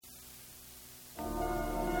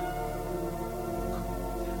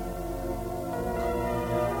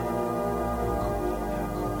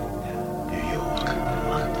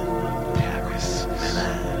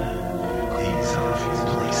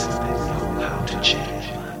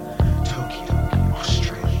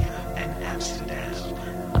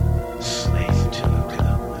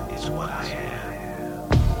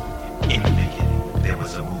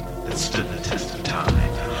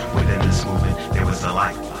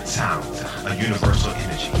sounds, a universal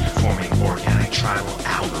energy, forming organic tribal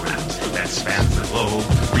algorithms that spans the globe,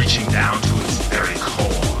 reaching down to its very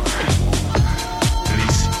core.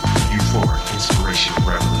 Releasing euphoric inspiration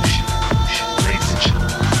revolution. Ladies and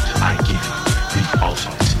gentlemen, I give you the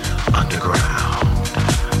ultimate underground.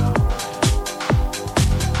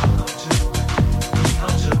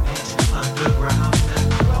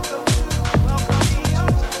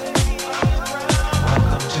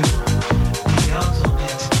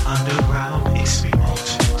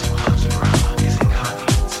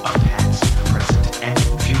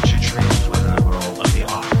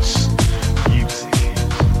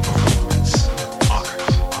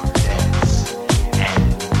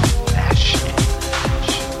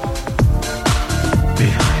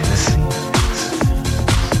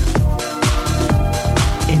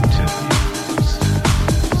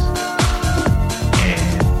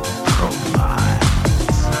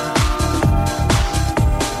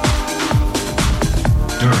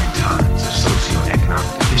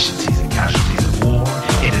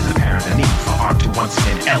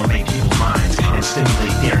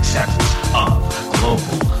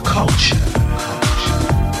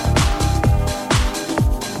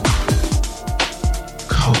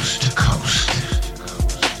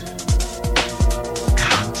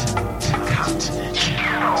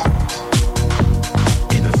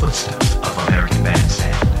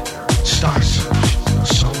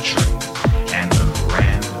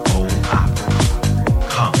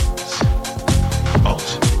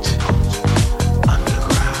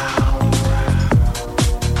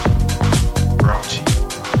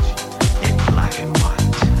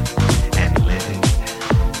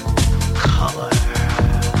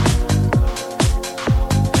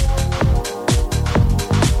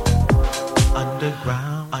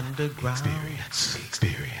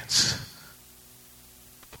 Experience.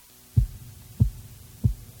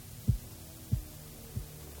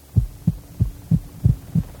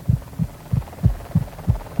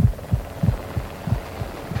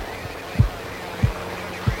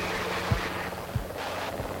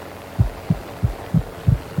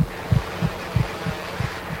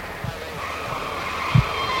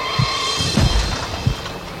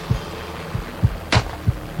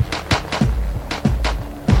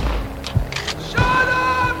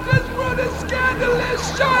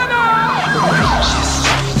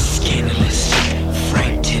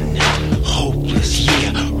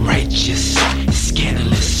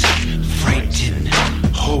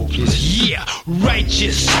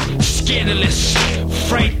 Righteous, scandalous,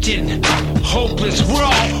 frightened, hopeless. We're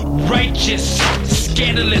all righteous,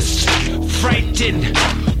 scandalous, frightened,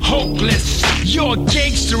 hopeless. You're a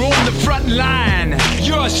gangster on the front line.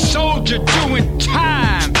 You're a soldier doing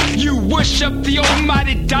time. You worship the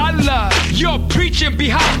almighty dollar. You're preaching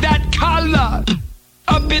behind that collar.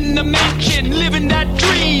 Up in the mansion, living that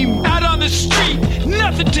dream. Out on the street,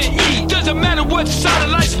 nothing to eat. Doesn't matter what side of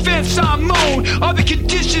life's fence I'm on, or the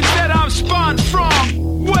conditions that I'm spawned from.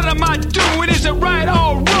 What am I doing? Is it right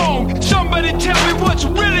or wrong? Somebody tell me what's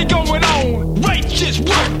really going on. Righteous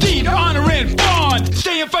word, deed, honor, and bond.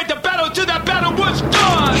 Stay and fight the battle till that battle was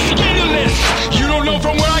done. Scandalous, you don't know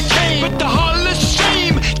from where I came, but the heartless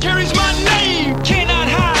shame carries my name. Cannot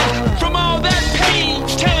hide from all that pain.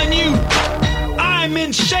 Telling you I'm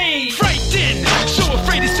insane, frightened, so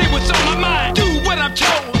afraid to say what's on my mind. Do what I'm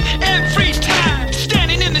told every time.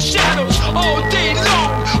 Standing in the shadows all day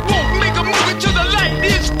long. Won't make a move until the light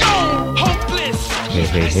is gone. Hopeless.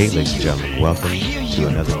 Hey, ladies and gentlemen, welcome to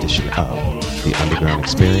another edition of The Underground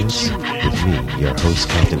Experience with me, your host,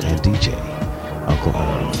 Captain and DJ, Uncle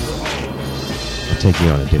Owen. I'm taking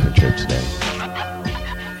you on a different trip today.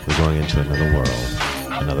 We're going into another world,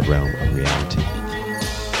 another realm of reality.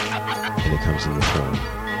 And it comes in the form,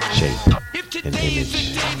 shape, and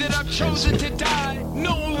image, and spirit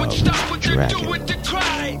of dragon.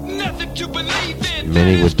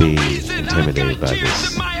 Many would be intimidated by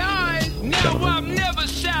this gentleman, but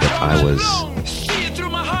I was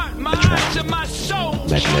attracted,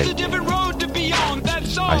 magnetic.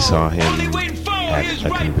 I saw him at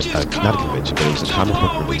not a convention, but it was a comic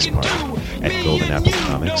book release party at Golden Apple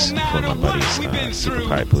Comics for my buddies, Super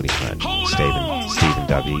Pirate Booty Friend, Stephen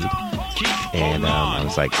David. And I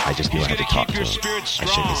was like, I just knew I had to talk to him. I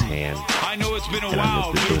shook his hand, and I knew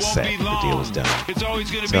it was set. The deal was done.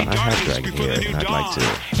 So I have Dragon here, and I'd like to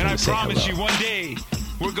say hello.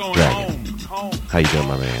 Dragon, how you doing,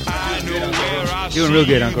 my man? Doing real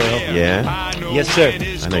good, Uncle Earl. Yeah? Yes, sir.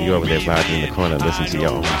 I know you're over there vibing in the corner listening to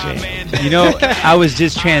your own jam. You know, I was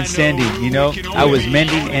just transcending, you know? I was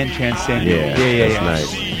mending and transcending. Yeah,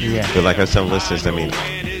 that's nice. Yeah. But like I was telling listeners, I mean,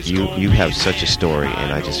 you have such a story,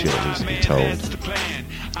 and I just feel it needs to be told.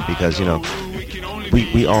 because, you know,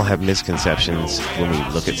 we all have misconceptions when we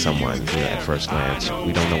look at someone, you know, at first glance.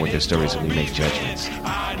 We don't know what their story is, and we make judgments.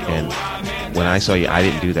 And when I saw you, I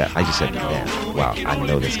didn't do that. I just said, man, wow, I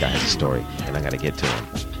know this guy has a story, and I got to get to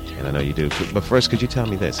him. And I know you do. But first, could you tell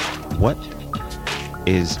me this? What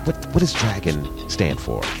does Dragon stand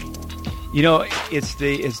for? You know, it's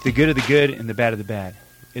the good of the good and the bad of the bad.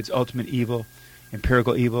 It's ultimate evil,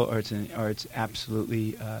 empirical evil, or it's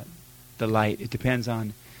absolutely the light. It depends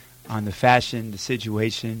on the fashion, the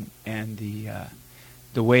situation, and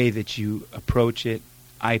the way that you approach it.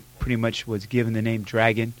 I pretty much was given the name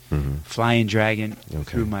Dragon, Flying Dragon,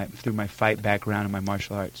 through my fight background and my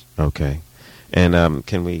martial arts. Okay. And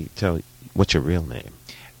can we tell, what's your real name?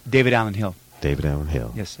 David Allen Hill. David Allen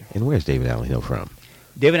Hill. Yes, sir. And where's David Allen Hill from?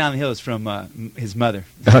 David Allen Hill is from his mother.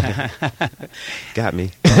 Got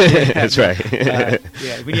me. That's right. Yeah.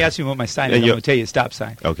 When you ask me what my sign is, I'm going to tell you a stop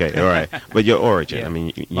sign. Okay. All right. But your origin, Yeah. I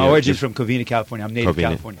mean, my origin is from Covina, California. I'm native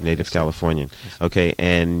California. Native Californian. Okay.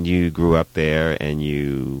 And you grew up there, and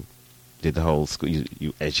you did the whole school.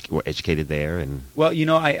 You were educated there, and well, you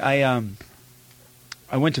know, I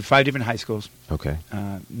went to 5 different high schools. Okay.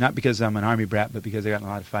 Not because I'm an Army brat, but because I got in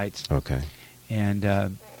a lot of fights. Okay. And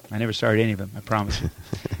I never started any of them, I promise you.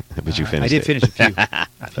 But you finished I did finish a few.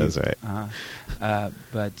 That's right.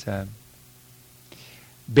 But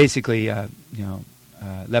basically, you know,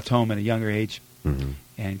 left home at a younger age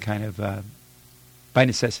and kind of by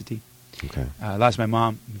necessity. Okay. Lost my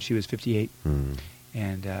mom when she was 58. Mm.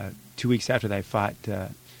 And 2 weeks after that, I fought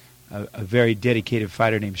a very dedicated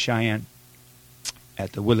fighter named Cheyenne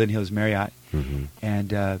at the Woodland Hills Marriott. Mm-hmm.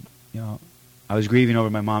 And, you know, I was grieving over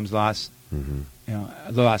my mom's loss. Mm-hmm. You know,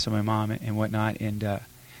 the loss of my mom and whatnot, and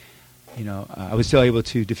you know, I was still able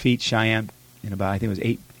to defeat Cheyenne in about, I think it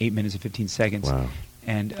was 8 minutes and 15 seconds. Wow!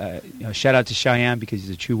 And you know, shout out to Cheyenne because he's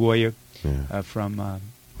a true warrior. Yeah. From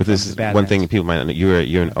but this is one thing people might not know.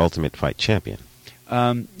 You're an Ultimate Fight champion.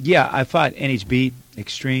 Yeah, I fought NHB,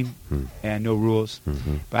 Extreme, and No Rules,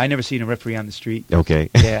 but I never seen a referee on the street. Okay.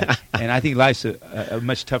 Yeah, and I think life's a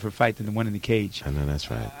much tougher fight than the one in the cage. I know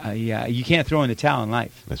that's right. Yeah, you can't throw in the towel in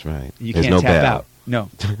life. That's right. You There's can't no tap bell. out. No.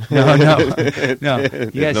 You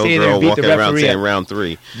gotta stay there and beat the referee. Saying round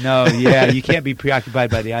 3. No, yeah, you can't be preoccupied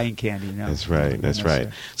by the eye candy. No. That's right. That's No, right.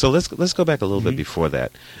 sir. So let's go back a little bit before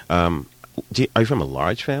that. Are you from a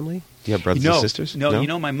large family? Do you have brothers and sisters? No, you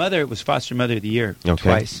know, my mother was foster mother of the year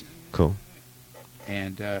twice. Cool.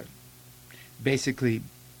 And basically,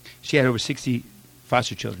 she had over 60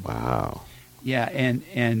 foster children. Wow. Yeah, and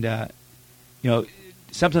you know,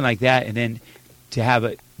 something like that, and then to have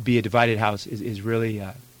it be a divided house is really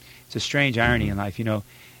it's a strange irony in life. You know,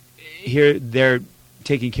 here they're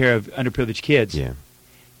taking care of underprivileged kids, Yeah.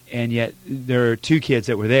 and yet there are 2 kids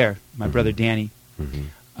that were there. My brother Danny.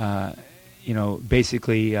 You know,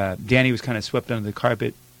 basically, Danny was kind of swept under the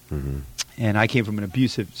carpet, and I came from an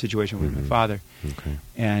abusive situation with my father. Okay.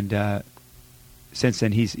 And since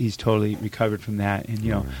then, he's totally recovered from that. And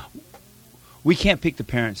you know, we can't pick the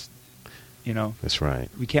parents. You know, That's right.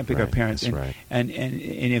 we can't pick our parents. That's and, right.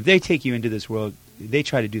 and if they take you into this world, they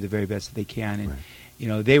try to do the very best that they can. And you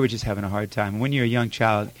know, they were just having a hard time. When you're a young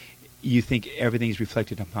child, you think everything's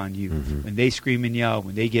reflected upon you. When they scream and yell,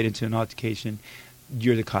 when they get into an altercation,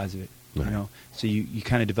 you're the cause of it. Right. You know, so you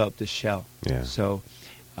kind of develop this shell. Yeah. So,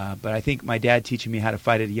 but I think my dad teaching me how to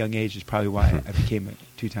fight at a young age is probably why I became a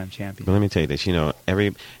 2-time champion. But let me tell you this. You know,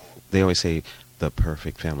 they always say the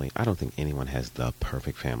perfect family. I don't think anyone has the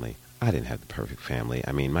perfect family. I didn't have the perfect family.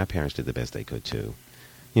 I mean, my parents did the best they could too.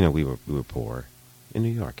 You know, we were poor in New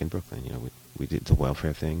York, in Brooklyn. You know, we did the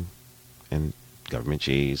welfare thing, and government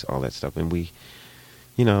cheese, all that stuff, and we.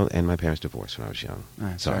 You know, and my parents divorced when I was young.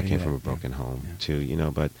 So I came from a broken home, too, you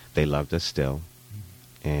know, but they loved us still.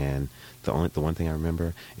 And the one thing I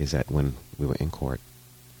remember is that when we were in court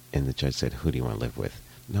and the judge said, "Who do you want to live with?"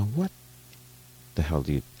 Now, what the hell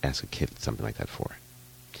do you ask a kid something like that for?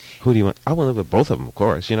 Who do you want? I want to live with both of them, of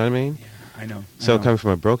course, you know what I mean? Yeah, I know. So coming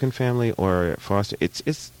from a broken family or foster,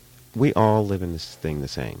 it's we all live in this thing the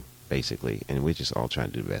same, basically, and we're just all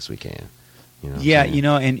trying to do the best we can. You know yeah, you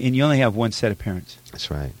know, and you only have one set of parents.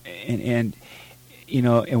 That's right. And you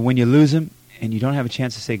know, and when you lose them and you don't have a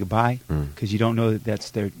chance to say goodbye because you don't know that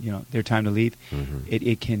that's their time to leave,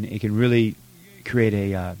 it can really create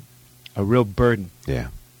a real burden. Yeah.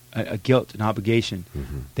 A guilt, an obligation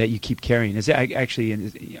that you keep carrying. It's actually,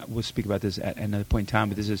 and we'll speak about this at another point in time,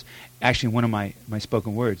 but this is actually one of my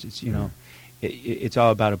spoken words. It's it's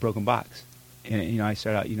all about a broken box, and you know, I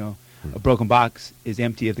start out, you know. A broken box is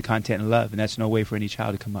empty of the content and love, and that's no way for any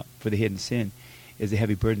child to come up. For the hidden sin is the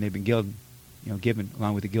heavy burden they've been given,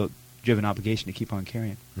 along with the guilt-driven obligation to keep on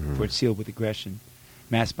carrying. For it's sealed with aggression,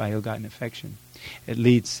 masked by ill-gotten affection, it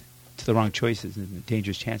leads to the wrong choices and the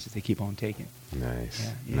dangerous chances they keep on taking. Nice,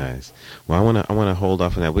 Yeah. nice. Well, I want to hold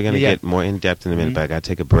off on that. We're going to get more in depth in a minute, but I got to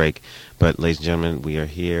take a break. But, ladies and gentlemen, we are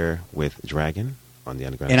here with Dragon on the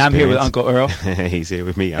Underground And I'm here with Experience. Uncle Earl. He's here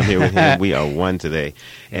with me. I'm here with him. We are one today,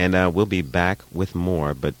 and we'll be back with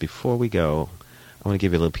more. But before we go, I want to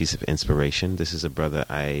give you a little piece of inspiration. This is a brother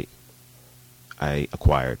I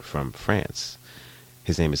acquired from France.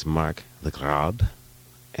 His name is Marc Legrab,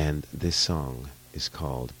 and this song is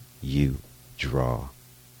called "You Draw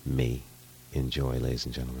Me." Enjoy, ladies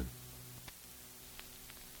and gentlemen.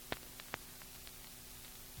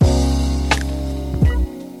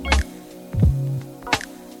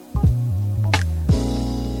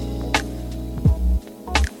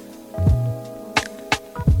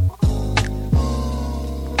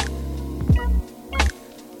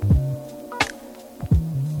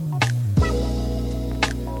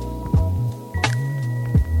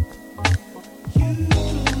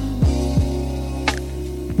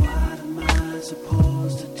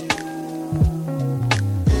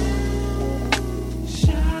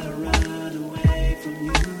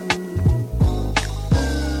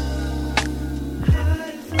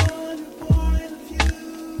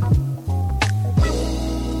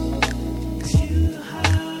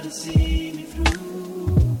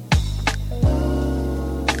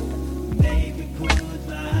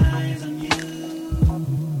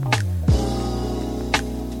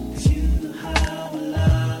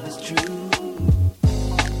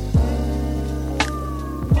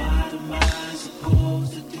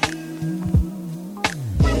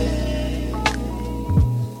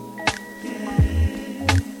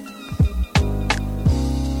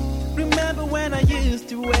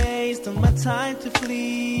 Time to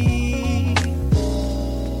flee.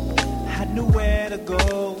 Had nowhere to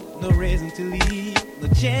go, no reason to leave, no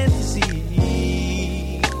chance to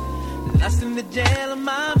see. Lost in the jail of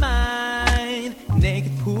my mind,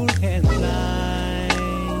 naked, poor and blind.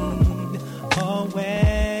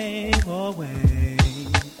 Away, away.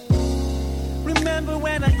 Remember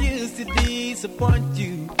when I used to disappoint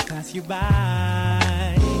you, pass you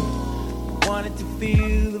by. Wanted to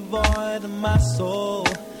fill the void of my soul,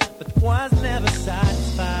 but was never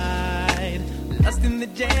satisfied. Lost in the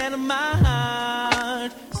jail of my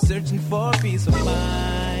heart, searching for peace of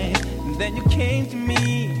mind. And then you came to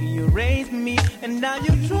me, you raised me, and now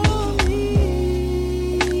you draw me.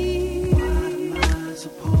 What am I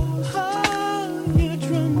supposed to do? You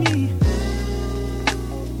draw me.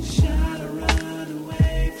 Should I run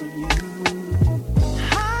away from you?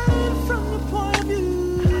 Hide from your point of view.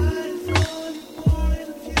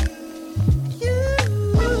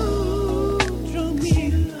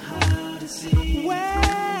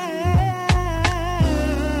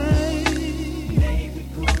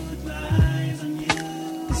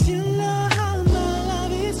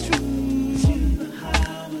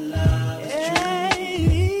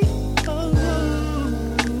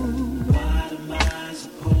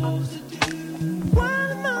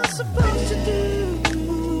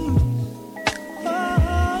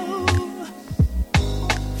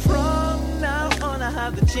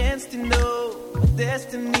 Chance to know my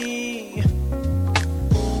destiny.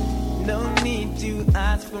 No need to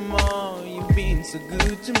ask for more. You've been so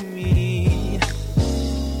good to me.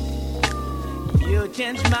 You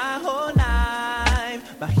changed my whole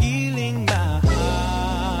life by healing my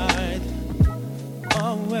heart.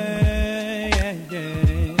 Oh, yeah,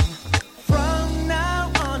 yeah. From now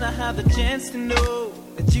on, I have the chance to know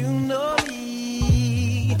that you know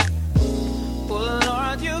me. Oh,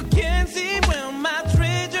 Lord, you can see where my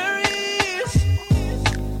treasure is.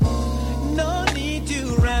 No need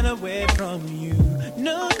to run away from you.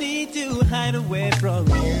 No need to hide away from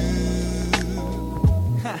you.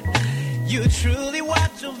 You truly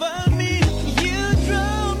watch over me. You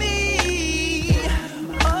draw me.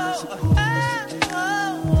 Oh, oh,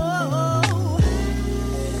 oh, oh,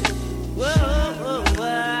 oh,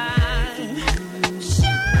 oh,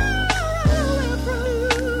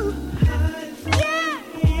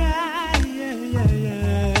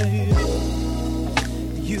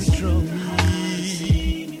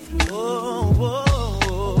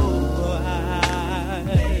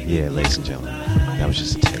 Yeah, ladies and gentlemen, that was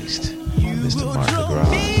just a taste of Mr. Marc Legrab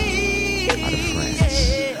out of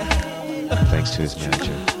France. Thanks to his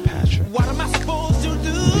manager, Patrick. We'll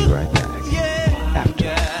be right back after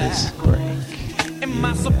this break. Am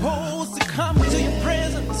I supposed to come to your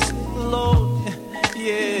presence, Lord?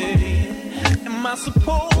 Yeah. Am I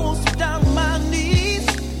supposed to down my knees?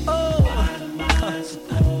 Oh. What am I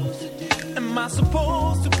supposed to do? Am I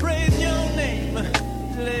supposed to praise your name?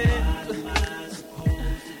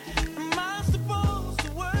 Am I supposed to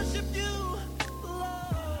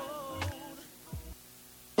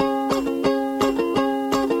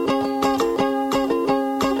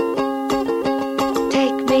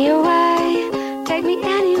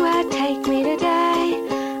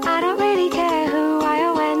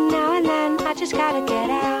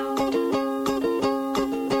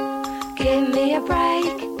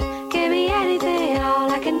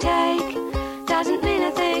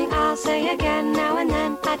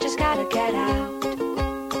gotta get out.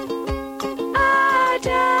 A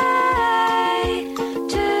day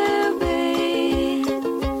to be,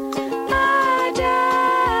 a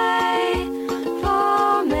day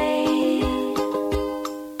for me.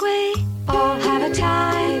 We all have a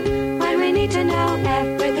time when we need to know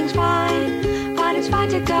everything's fine, but it's fine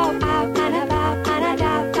to go out and about, and I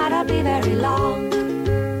doubt that'll be very long.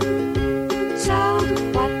 So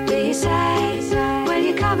what do you say? Will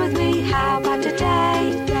you come with me? How about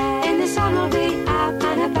today? In the sun we'll be out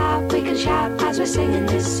and about. We can shout as we're singing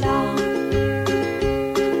this song.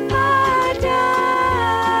 A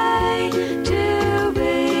day to be,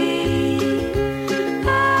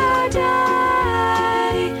 a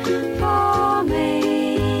day for me.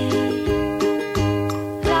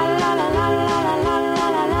 La la la la la la la la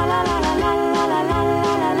la la la la la la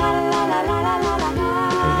la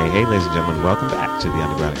la. Hey, ladies and gentlemen, welcome back to the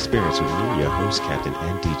Underground Experience with me, your host, Captain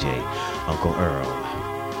and DJ, Uncle Earl.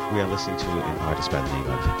 We are listening to an artist by the name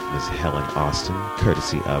of Miss Helen Austin,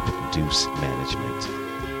 courtesy of Deuce Management.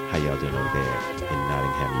 How y'all doing over there in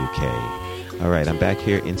Nottingham, UK? All right, I'm back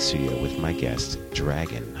here in studio with my guest,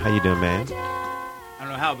 Dragon. How you doing, man? I don't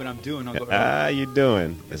know how, but I'm doing, Uncle Earl. You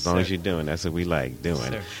doing? Yes, as long as sir. you're doing. That's what we like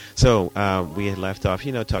doing. Yes, sir. So we had left off,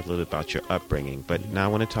 talked a little bit about your upbringing, but now I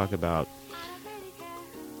want to talk about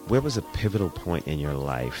where was a pivotal point in your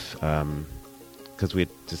life? Because we had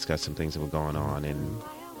discussed some things that were going on and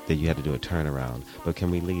that you had to do a turnaround. But can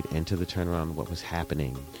we lead into the turnaround? What was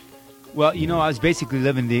happening? Well, I was basically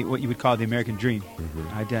living what you would call the American dream.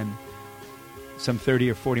 Mm-hmm. I'd done some 30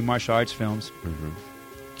 or 40 martial arts films. Mm-hmm. Can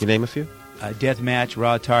you name a few? Deathmatch,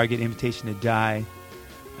 Raw Target, Invitation to Die,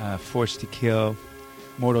 Forced to Kill,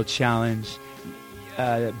 Mortal Challenge,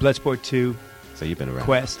 Bloodsport 2, So you've been around.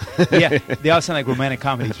 Quest. Yeah, they all sound like romantic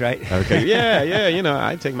comedies, right? Okay. Yeah.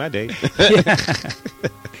 I take my date.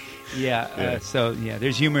 Yeah. So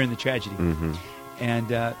there's humor in the tragedy, Mm-hmm. and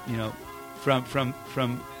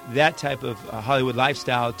from that type of Hollywood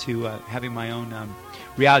lifestyle to having my own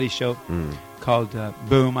reality show called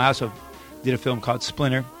Boom. I also did a film called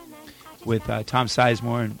Splinter with Tom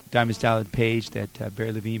Sizemore and Diamond Stallard Page that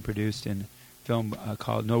Barry Levine produced, and a film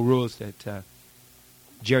called No Rules that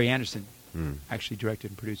Jerry Anderson actually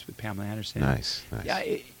directed and produced with Pamela Anderson. Nice. Yeah,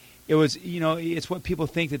 it was, it's what people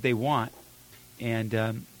think that they want. And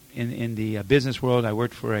in the business world, I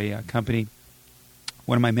worked for a company.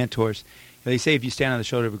 One of my mentors, they say if you stand on the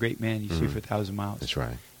shoulder of a great man, you see for 1,000 miles. That's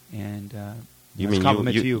right. And You it's mean a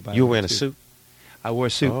compliment to you? you were wearing a suit? I wore a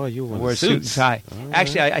suit. Oh, you I wore wore a suit and suits. tie. All right.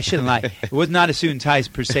 Actually, I shouldn't lie. It was not a suit and tie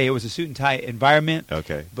per se. It was a suit and tie environment.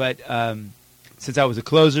 Okay. But since I was a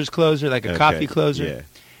closer's closer, like a coffee closer, Yeah.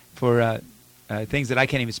 for things that I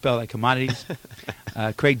can't even spell, like commodities,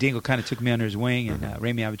 Craig Dingle kind of took me under his wing, and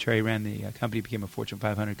Ramey Abitrari ran the company, became a Fortune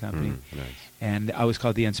 500 company. Nice. And I was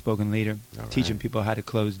called the unspoken leader, All teaching right. people how to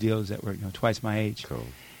close deals that were twice my age. Cool.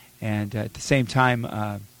 And at the same time,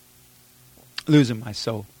 losing my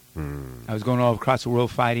soul. I was going all across the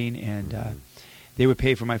world fighting, and they would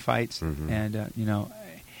pay for my fights. And,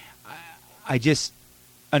 I just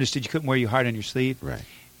understood you couldn't wear your heart on your sleeve. Right.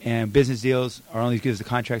 And business deals are only as good as the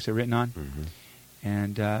contracts they're written on.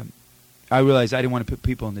 And I realized I didn't want to put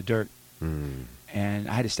people in the dirt. And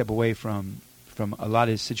I had to step away from a lot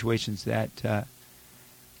of situations that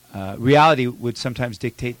reality would sometimes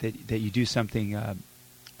dictate that you do something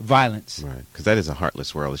violence. Right. Because that is a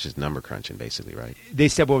heartless world. It's just number crunching, basically, right? They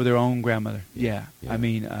step over their own grandmother. Yeah. Yeah. I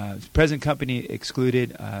mean, present company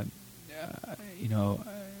excluded.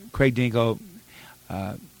 Craig Dingle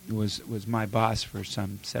was my boss for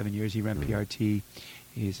some 7 years. He ran PRT.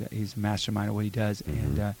 He's a mastermind of what he does.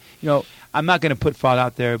 And, I'm not going to put fault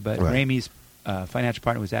out there, but Right. Ramey's financial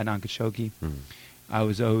partner was Adnan Khashoggi. I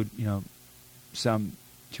was owed, some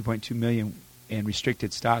 $2.2 million in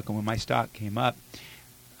restricted stock. And when my stock came up,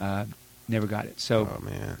 never got it. So, Oh,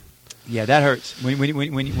 man. yeah, that hurts. When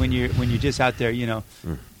you're just out there,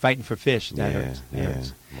 fighting for fish, that hurts. That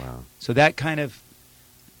hurts. Wow. So that kind of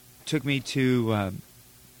took me to a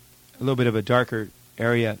little bit of a darker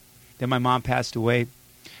area. Then my mom passed away.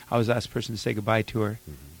 I was the last person to say goodbye to her.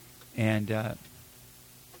 And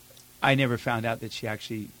I never found out that she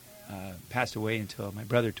actually passed away until my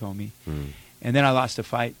brother told me. And then I lost a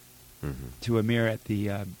fight to Amir at the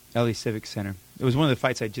LA Civic Center. It was one of the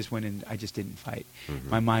fights I just went in. I just didn't fight.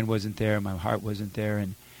 My mind wasn't there. My heart wasn't there.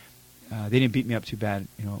 And they didn't beat me up too bad,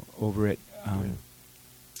 over it.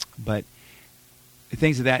 But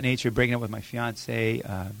things of that nature, breaking up with my fiance,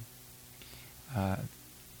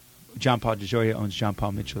 John Paul DeJoria owns John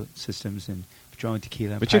Paul Mitchell Systems and Patron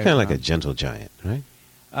Tequila. But you're kind of like a gentle giant, right?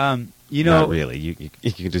 You know, not really. You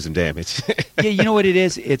can do some damage. Yeah, you know what it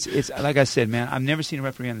is? It's like I said, man. I've never seen a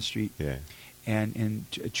referee on the street. Yeah. And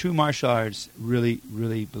true martial arts really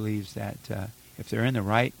believes that if they're in the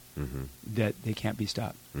right, Mm-hmm. that they can't be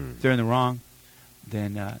stopped. Mm. If they're in the wrong,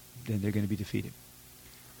 then they're going to be defeated.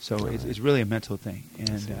 So it's really a mental thing,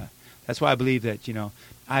 and that's why I believe that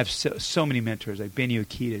I have so many mentors like Benny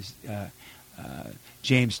Okitas,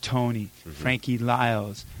 James Toney, Mm-hmm. Frankie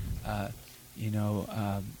Lyles, I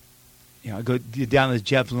go down to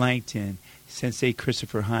Jeff Langton, Sensei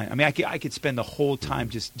Christopher Hunt. I mean, I could spend the whole time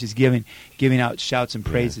just giving out shouts and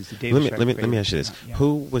praises to David. Let me ask you this: Yeah.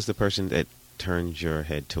 Who was the person that turned your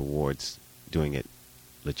head towards doing it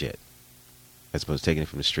legit, as opposed to taking it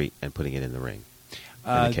from the street and putting it in the ring,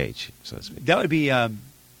 in the cage, so to speak? That would be Alan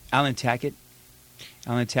Tackett.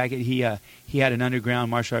 Alan Tackett, he had an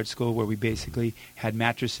underground martial arts school where we basically had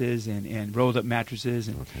mattresses and rolled up mattresses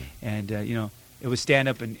and it was stand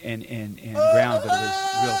up and ground, but it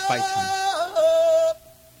was real fight time.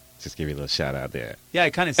 Just give you a little shout out there. Yeah,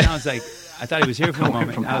 it kind of sounds like I thought he was here for a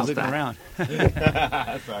moment. I was looking around.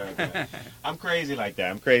 Sorry, okay. I'm crazy like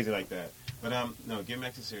that. But no, get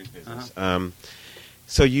back to serious business.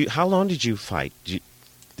 So how long did you fight?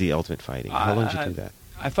 The Ultimate Fighting. How long did you do that?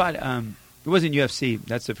 I fought. It wasn't UFC.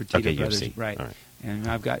 That's the Fertitta brothers, UFC. right? All right. And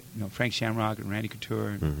I've got Frank Shamrock and Randy Couture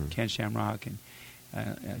and Mm-hmm. Ken Shamrock and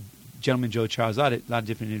Gentleman Joe Charles. A lot of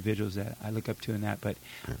different individuals that I look up to in that. But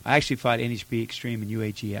I actually fought NHB Extreme and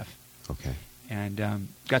UAGF. Okay. And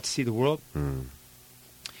got to see the world. Mm.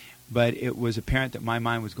 But it was apparent that my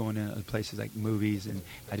mind was going to other places like movies, and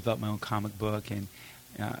I developed my own comic book and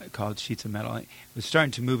called Sheets of Metal. It was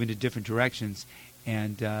starting to move into different directions,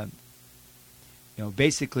 and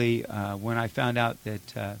basically when I found out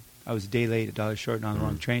that I was a day late, $1 short, and on the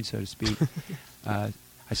wrong train, so to speak, I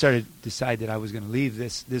started to decide that I was going to leave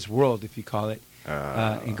this world, if you call it,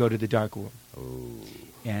 and go to the dark world. Ooh.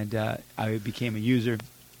 And I became a user.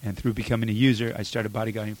 And through becoming a user, I started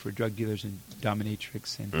bodyguarding for drug dealers and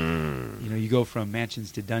dominatrix. And, you go from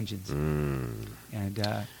mansions to dungeons. Mm.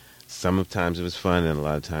 And sometimes it was fun, and a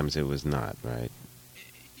lot of times it was not, right?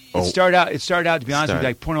 it started out, to be honest with you,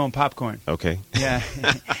 like porno and popcorn. Okay. Yeah.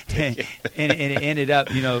 and it ended up,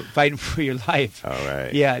 fighting for your life. All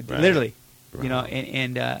right. Yeah, Right. literally. Right.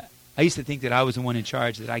 And I used to think that I was the one in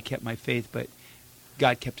charge, that I kept my faith, but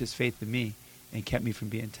God kept his faith in me and kept me from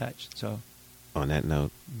being touched. So... On that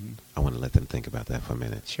note, I want to let them think about that for a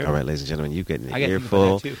minute. Sure. All right, ladies and gentlemen, you get an I gotta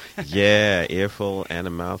earful. think about that too. Yeah, earful and a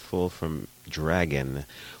mouthful from Dragon.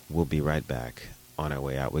 We'll be right back. On our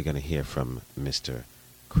way out, we're going to hear from Mr.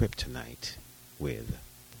 Kryptonite with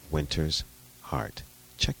Winter's Heart.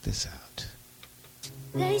 Check this out.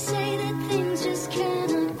 They say that things just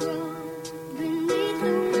cannot grow beneath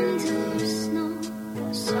the winter snow.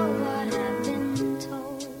 So what I've been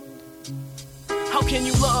told. How can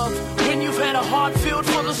you love when you've had a heart filled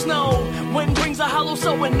full of snow? Wind brings a hollow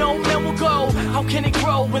soul and no man will go. How can it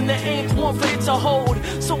grow when there ain't one for it to hold?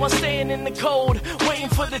 So I stand in the cold, waiting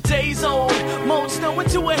for the days old. Mold snow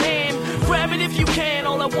into a hand, grab it if you can.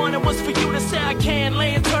 All I wanted was for you to say I can.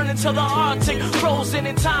 Land turn into the Arctic, frozen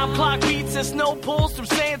in time. Clock beats and snow pulls through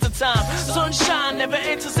sands of time. Sunshine never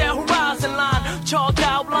enters that horizon line. Chalked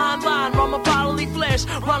out line, run my bodily flesh.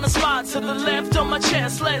 Run a spot to the left on my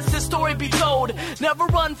chest. Let this story be told. Never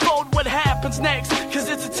unfold what happens next, cause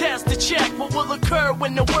it's a test to check what will occur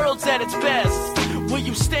when the world's at its best. Will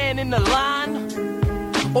you stand in the line,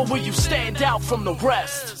 or will you stand out from the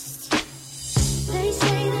rest? They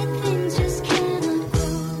say that things just cannot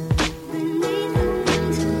grow beneath the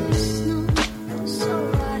winter snow. So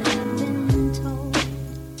what I've been told.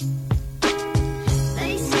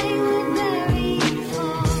 They say we're very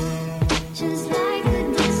far, just like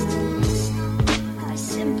the distant snow. I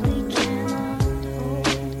simply cannot hold.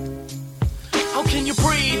 How can you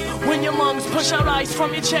breathe when your lungs push out ice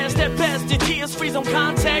from your chest? At best, your tears freeze on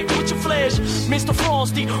contact with your flesh. Mr.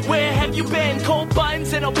 Frosty, where have you been? Cold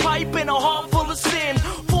buttons and a pipe and a heart full of sin.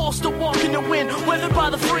 Forced to walk in the wind, weathered by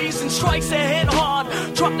the freeze and strikes that hit hard.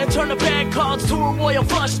 Trying to turn the bad cards to a royal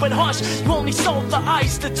flush, but hush, you only sold the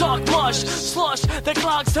ice, the dark mush. Slush that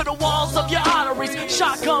clogs to the walls of your arteries.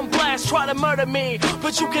 Shotgun blast, try to murder me,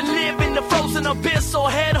 but you can live in the frozen abyss or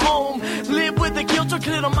head home. Live with the guilt or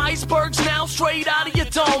clear them icebergs now straight out of your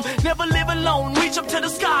dome. Never live alone, reach up to the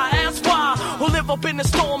sky, ask why. Or live up in the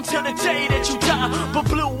storm till the day that you die. But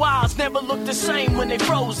blue eyes never look the same when they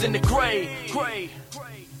froze in the gray.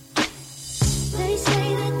 They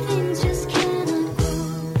say that things just cannot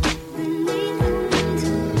grow beneath the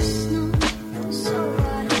winter snow. So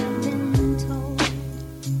what I've been told.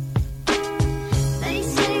 They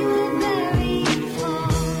say we're very far,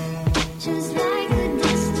 just like the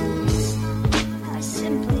distant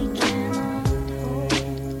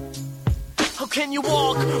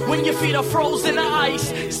I froze in the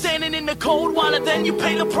ice. Standing in the cold water, then you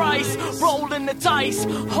pay the price. Rolling the dice,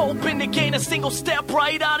 hoping to gain a single step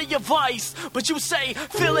right out of your vice. But you say,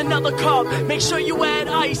 fill another cup, make sure you add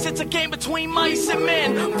ice. It's a game between mice and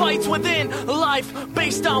men, fights within life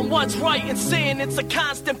based on what's right and sin. It's a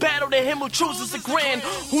constant battle to him who chooses to grin,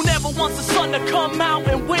 who never wants the sun to come out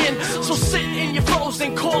and win. So sit in your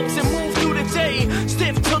frozen corpse and move through the day,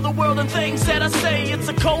 stiff to the world and things that I say. It's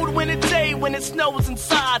a cold winter day when it snows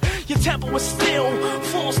inside. Your temple is still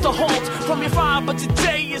forced to halt from your fire, but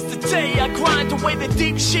today is the day I grind away the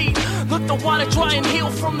deep sheet. Let the water dry and heal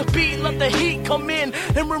from the beat. Let the heat come in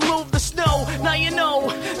and remove the snow. Now you know,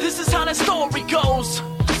 this is how the story goes.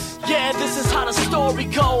 Yeah, this is how the story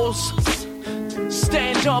goes.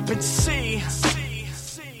 Stand up and see.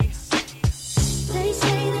 They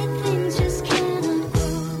say that things just cannot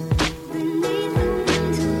go beneath the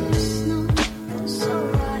winter snow,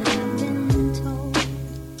 so I have been told.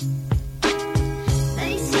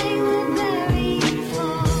 They say we're very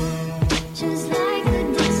far, just like the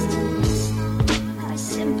distant star I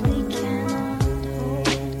simply cannot hold.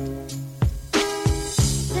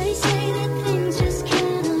 They say that things just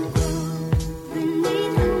cannot go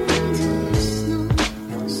beneath the winter snow,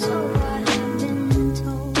 so I have been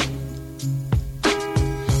told.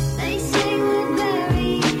 They say we're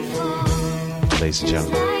very far, Ladies and just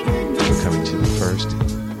gentlemen, like the we're coming to the first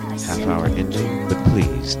distant half-hour ending, but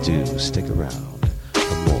please do stick around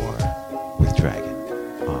for more with Dragon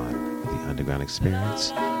on The Underground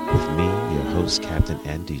Experience with me, your host, Captain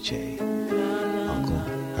and DJ, Uncle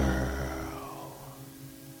Earl.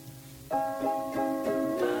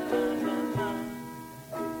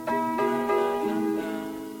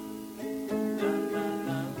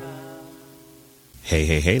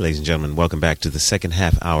 Hey, ladies and gentlemen, welcome back to the second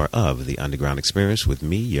half hour of The Underground Experience with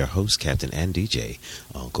me, your host, Captain and DJ,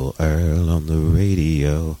 Uncle Earl on the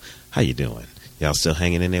radio. How you doing? Y'all still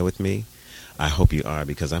hanging in there with me? I hope you are,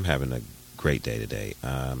 because I'm having a great day today.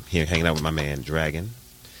 Here hanging out with my man, Dragon,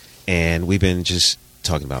 and we've been just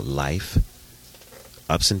talking about life,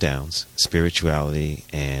 ups and downs, spirituality,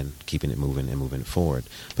 and keeping it moving and moving forward.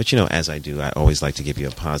 But, you know, as I do, I always like to give you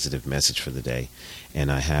a positive message for the day. And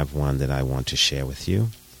I have one that I want to share with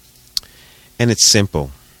you. And it's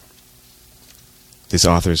simple. This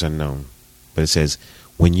author is unknown. But it says,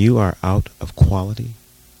 when you are out of quality,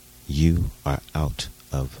 you are out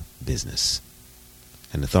of business.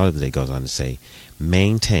 And the thought of the day goes on to say,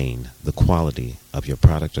 maintain the quality of your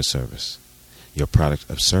product or service. Your product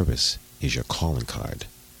or service is your calling card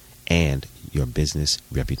and your business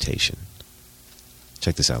reputation.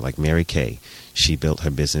 Check this out. Like Mary Kay, she built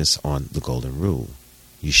her business on the golden rule.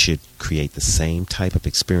 You should create the same type of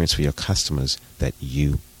experience for your customers that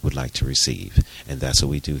you would like to receive. And that's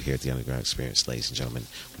what we do here at the Underground Experience, ladies and gentlemen.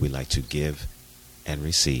 We like to give and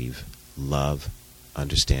receive love,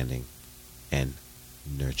 understanding, and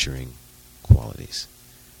nurturing qualities.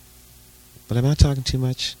 But am I talking too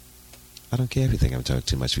much? I don't care if you think I'm talking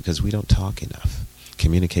too much, because we don't talk enough.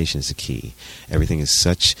 Communication is the key. Everything is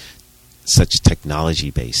such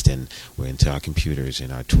technology based, and we're into our computers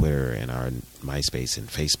and our Twitter and our MySpace and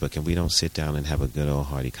Facebook, and we don't sit down and have a good old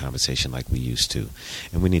hearty conversation like we used to.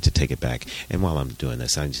 And we need to take it back. And while I'm doing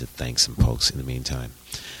this, I need to thank some folks in the meantime.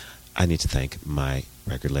 I need to thank my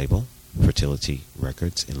record label, Fertility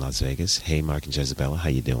Records in Las Vegas. Hey, Mark and Jezebella, how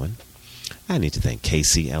you doing? I need to thank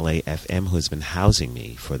KCLA-FM, who has been housing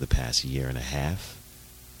me for the past year and a half.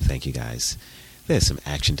 Thank you, guys. There's some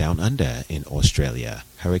action down under in Australia.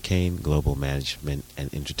 Hurricane Global Management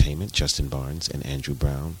and Entertainment, Justin Barnes and Andrew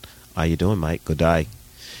Brown. How you doing, Mike? Good day.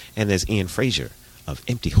 And there's Ian Fraser of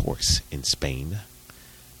Empty Horse in Spain.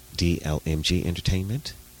 DLMG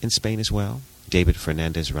Entertainment in Spain as well. David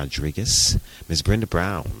Fernandez Rodriguez. Ms. Brenda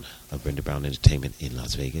Brown of Brenda Brown Entertainment in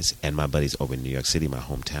Las Vegas. And my buddies over in New York City, my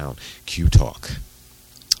hometown, Q Talk,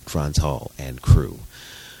 Franz Hall and crew.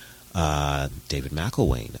 David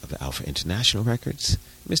McElwain of Alpha International Records,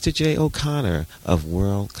 Mr. J. O'Connor of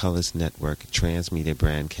World Colors Network Transmedia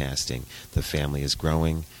Broadcasting. The family is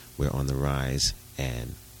growing. We're on the rise,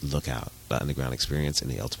 and look out. The Underground Experience and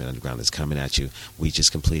the Ultimate Underground is coming at you. We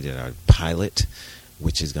just completed our pilot,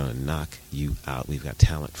 which is going to knock you out. We've got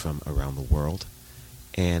talent from around the world,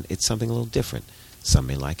 and it's something a little different. Some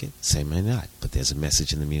may like it, some may not, but there's a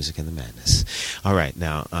message in the music and the madness. All right,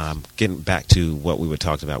 now, getting back to what we were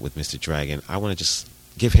talking about with Mr. Dragon, I want to just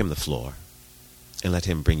give him the floor and let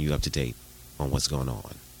him bring you up to date on what's going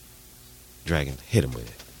on. Dragon, hit him with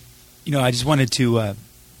it. You know, I just wanted to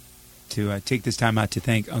take this time out to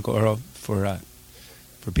thank Uncle Earl for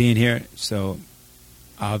being here. So,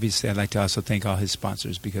 obviously, I'd like to also thank all his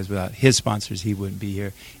sponsors, because without his sponsors, he wouldn't be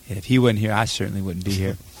here. And if he wasn't here, I certainly wouldn't be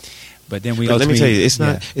here. But then we But let me tell you, it's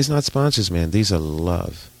yeah. not sponsors, man. These are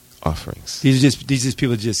love offerings. These are just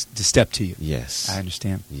people just to step to you. Yes. I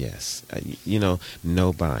understand. Yes.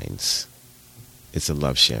 No binds. It's a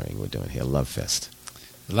love sharing we're doing here, a love fest.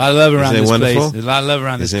 A lot of love around Isn't it this wonderful? place. There's a lot of love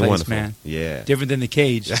around this Isn't it place, wonderful? man. Yeah. Different than the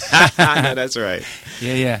cage. No, that's right.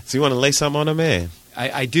 Yeah. So you want to lay something on a man?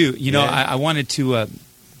 I do. You know, Yeah. I wanted to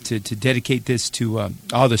dedicate this to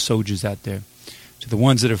all the soldiers out there, to the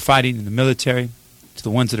ones that are fighting in the military, to the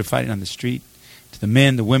ones that are fighting on the street, to the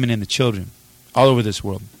men, the women, and the children all over this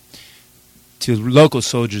world, to local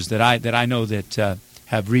soldiers that I know that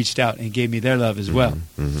have reached out and gave me their love as well.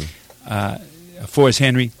 Forrest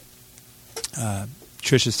Henry,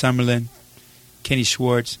 Tricia Summerlin, Kenny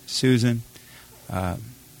Schwartz, Susan,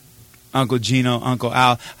 Uncle Gino, Uncle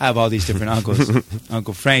Al. I have all these different uncles.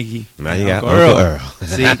 Uncle Frankie, Now you got Uncle Earl.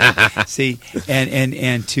 See,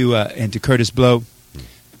 and to Curtis Blow,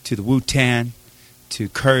 to the Wu-Tan, to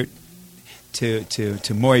Kurt,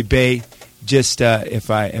 to Maury Bay. Just if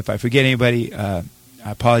I forget anybody, I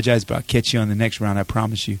apologize, but I'll catch you on the next round. I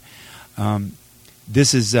promise you.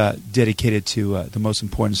 This is dedicated to the most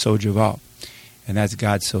important soldier of all, and that's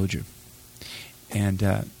God's soldier.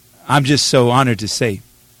 And I'm just so honored to say,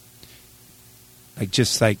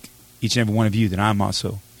 just like each and every one of you, that I'm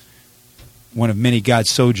also one of many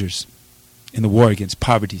God's soldiers in the war against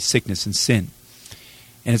poverty, sickness, and sin.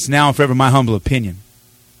 And it's now and forever my humble opinion,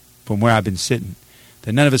 from where I've been sitting,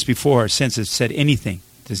 that none of us before or since have said anything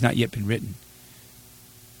that has not yet been written.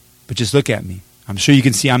 But just look at me. I'm sure you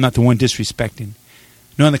can see I'm not the one disrespecting.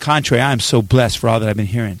 No, on the contrary, I am so blessed for all that I've been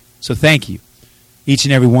hearing. So thank you, each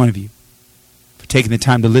and every one of you, for taking the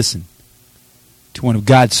time to listen to one of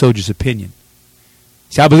God's soldiers' opinion.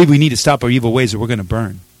 See, I believe we need to stop our evil ways or we're going to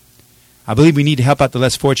burn. I believe we need to help out the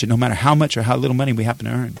less fortunate no matter how much or how little money we happen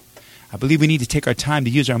to earn. I believe we need to take our time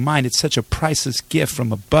to use our mind. It's such a priceless gift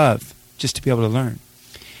from above just to be able to learn.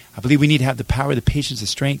 I believe we need to have the power, the patience, the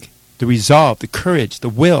strength, the resolve, the courage, the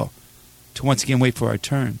will to once again wait for our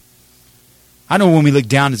turn. I know when we look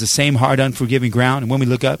down, it's the same hard, unforgiving ground. And when we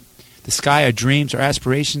look up, the sky, our dreams, our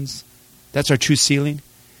aspirations, that's our true ceiling.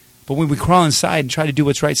 But when we crawl inside and try to do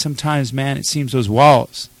what's right, sometimes, man, it seems those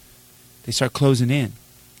walls, they start closing in.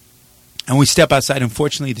 And when we step outside,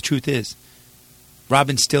 unfortunately, the truth is,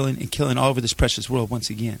 robbing, stealing, and killing all over this precious world once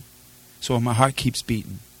again. So while my heart keeps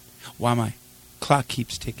beating, while my clock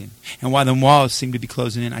keeps ticking, and while the walls seem to be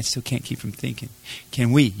closing in, I still can't keep from thinking,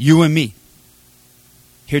 can we, you and me,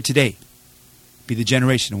 here today, be the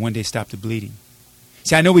generation and one day stop the bleeding?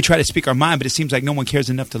 See, I know we try to speak our mind, but it seems like no one cares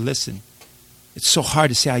enough to listen. It's so hard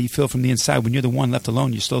to say how you feel from the inside. When you're the one left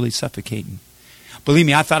alone, you're slowly suffocating. Believe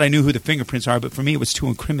me, I thought I knew who the fingerprints are, but for me it was too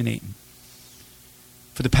incriminating.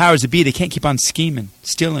 For the powers that be, they can't keep on scheming,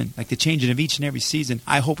 stealing, like the changing of each and every season.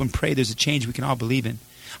 I hope and pray there's a change we can all believe in.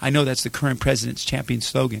 I know that's the current president's champion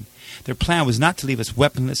slogan. Their plan was not to leave us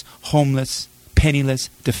weaponless, homeless, penniless,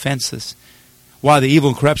 defenseless. While the evil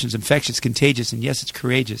and corruption is infectious, contagious, and yes, it's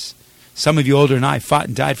courageous. Some of you older than I fought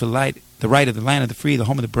and died for the right of the land of the free, the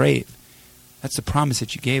home of the brave. That's the promise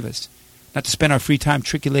that you gave us. Not to spend our free time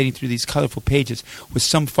trickulating through these colorful pages with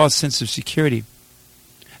some false sense of security.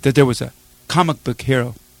 That there was a comic book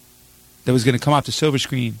hero that was going to come off the silver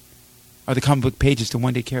screen or the comic book pages to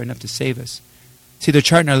one day care enough to save us. See, they're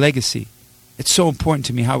charting our legacy. It's so important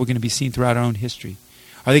to me how we're going to be seen throughout our own history.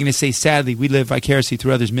 Are they going to say, sadly, we live vicariously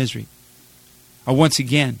through others' misery? Or once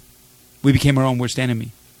again, we became our own worst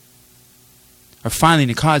enemy? Or finally, in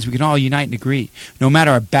a cause we can all unite and agree, no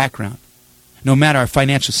matter our background, no matter our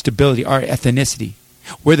financial stability, our ethnicity,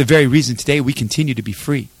 we're the very reason today we continue to be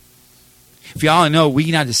free. If you all know,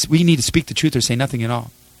 we need to speak the truth or say nothing at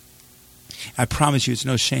all. I promise you, it's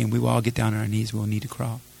no shame. We will all get down on our knees. We will need to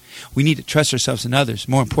crawl. We need to trust ourselves and others,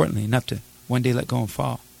 more importantly, enough to one day let go and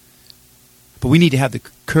fall. But we need to have the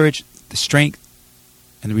courage, the strength,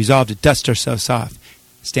 and the resolve to dust ourselves off,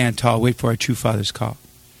 stand tall, wait for our true Father's call.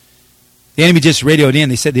 The enemy just radioed in.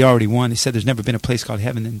 They said they already won. They said there's never been a place called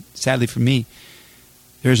heaven. And sadly for me,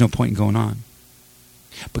 there is no point in going on.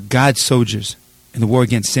 But God's soldiers in the war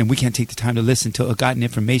against sin, we can't take the time to listen to ill-gotten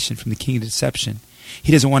information from the king of deception.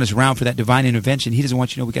 He doesn't want us around for that divine intervention. He doesn't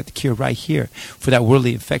want you to know we got the cure right here for that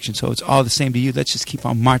worldly infection. So it's all the same to you. Let's just keep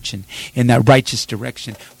on marching in that righteous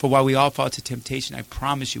direction. For while we all fall to temptation, I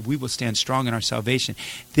promise you we will stand strong in our salvation.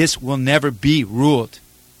 This will never be ruled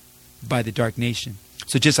by the dark nation.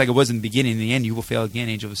 So just like it was in the beginning, in the end, you will fail again,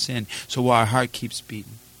 angel of sin. So while our heart keeps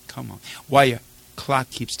beating, come on, while your clock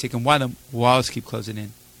keeps ticking, while the walls keep closing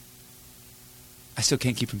in, I still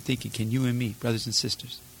can't keep from thinking, can you and me, brothers and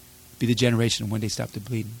sisters, be the generation and one day stop the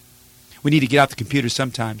bleeding? We need to get off the computer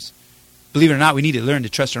sometimes. Believe it or not, we need to learn to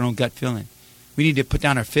trust our own gut feeling. We We need to put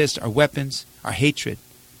down our fists, our weapons, our hatred.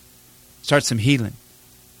 Start some healing.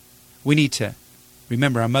 We need to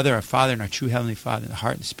remember our mother, our father, and our true Heavenly Father, the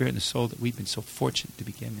heart and the spirit and the soul that we've been so fortunate to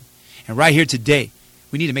be given. And right here today,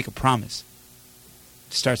 we need to make a promise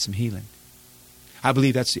to start some healing. I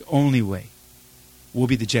believe that's the only way we'll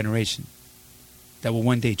be the generation that will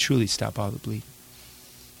one day truly stop all the bleeding.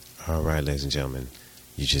 All right, ladies and gentlemen,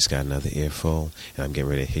 you just got another earful, and I'm getting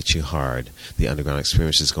ready to hit you hard. The Underground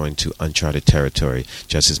Experience is going to uncharted territory,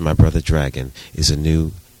 just as my brother Dragon is a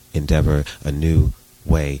new endeavor, a new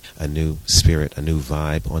way, a new spirit, a new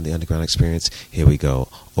vibe on the Underground Experience. Here we go,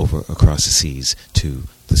 over across the seas to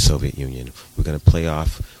the Soviet Union. We're going to play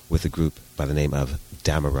off with a group by the name of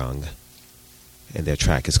Damarung, and their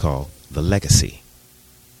track is called The Legacy.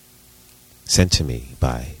 Sent to me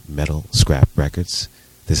by Metal Scrap Records.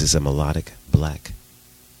 This is a melodic, black,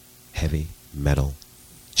 heavy metal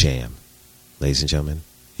jam. Ladies and gentlemen,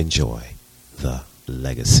 enjoy The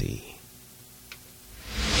Legacy.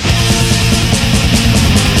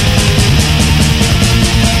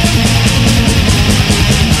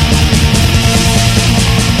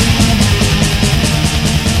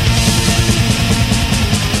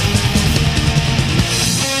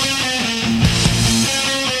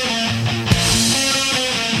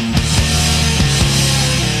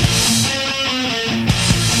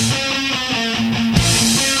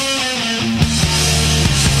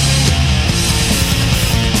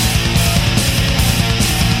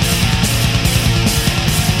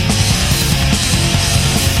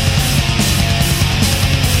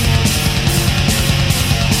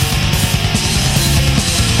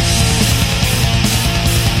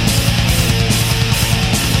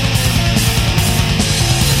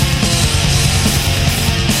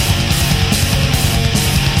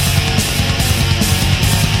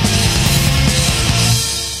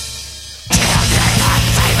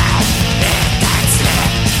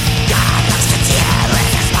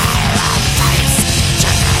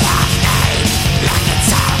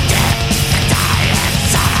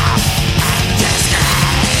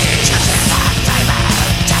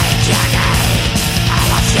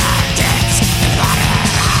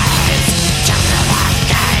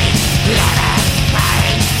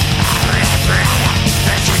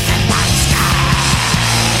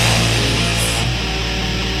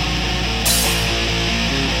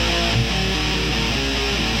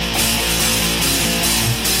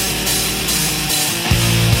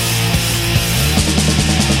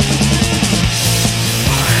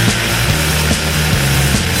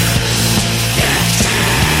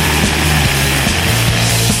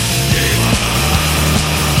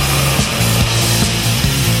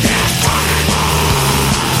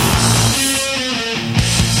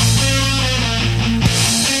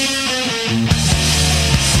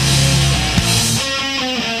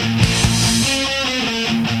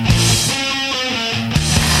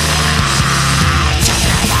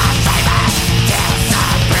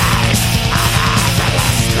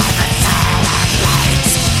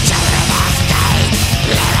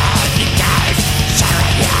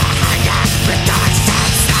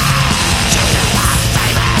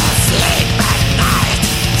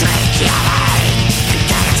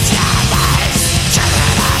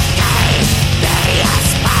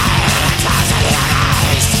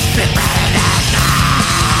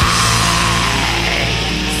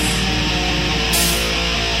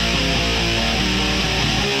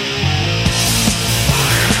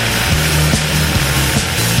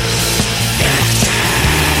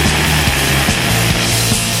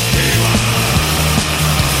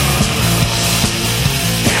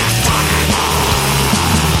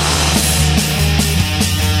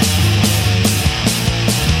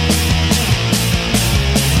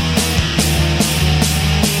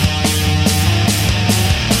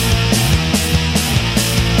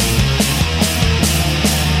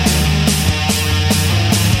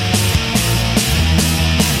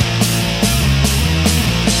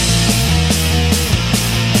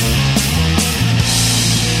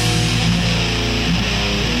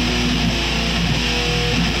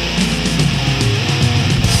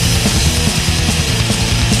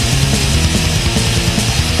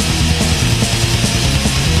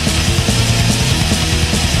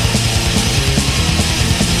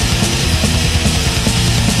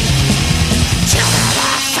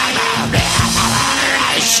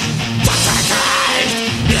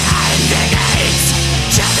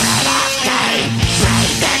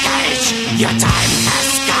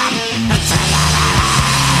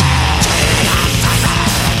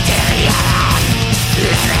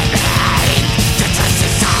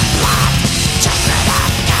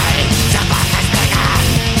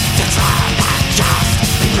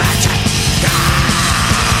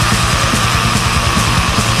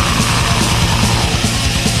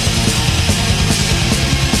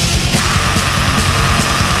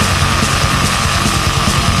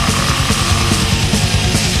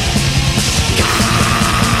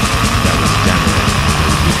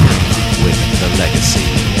 legacy.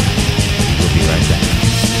 We'll be right back.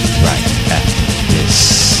 Right after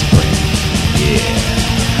this break. Yeah.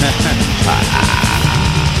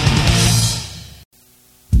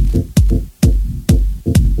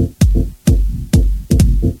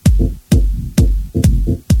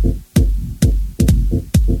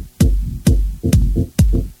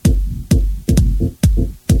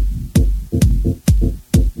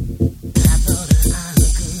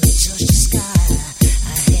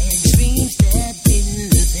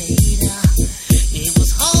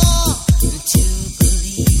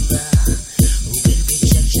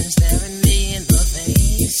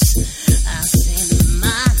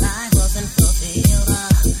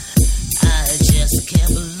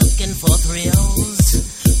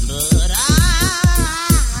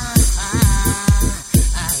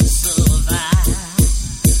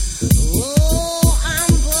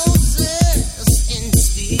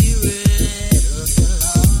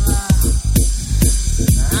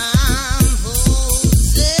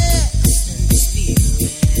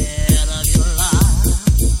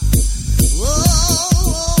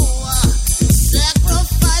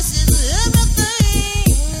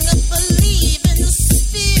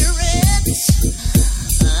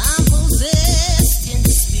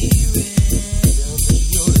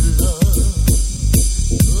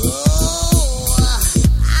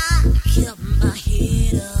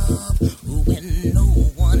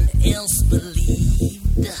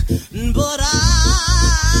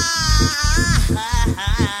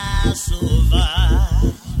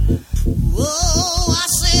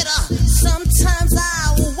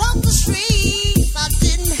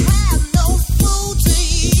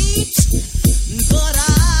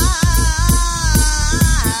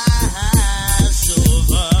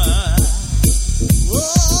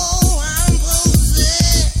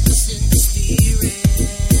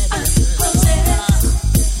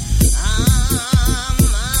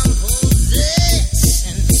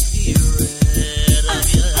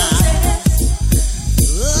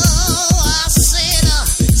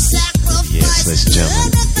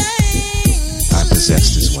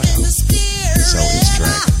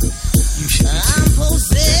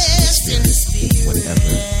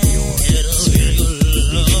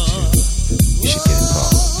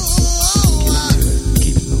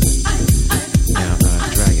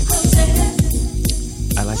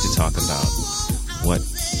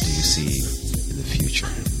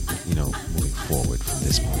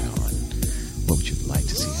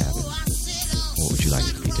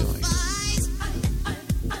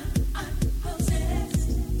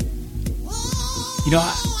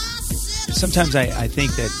 Sometimes I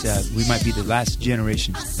think that we might be the last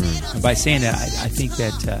generation. And by saying that, I think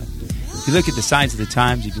that if you look at the signs of the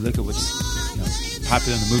times, if you look at what's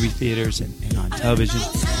popular in the movie theaters and on television,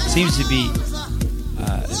 it seems to be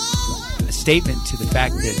a statement to the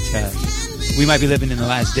fact that we might be living in the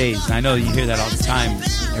last days. And I know you hear that all the time,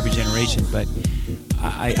 every generation, but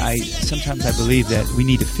I sometimes I believe that we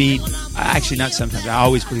need to feed. Actually, not sometimes. I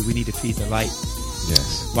always believe we need to feed the light.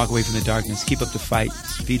 Yes. Walk away from the darkness. Keep up the fight.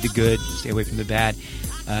 Feed the good. Stay away from the bad.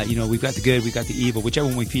 We've got the good. We've got the evil. Whichever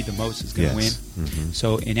one we feed the most is going to win. Mm-hmm.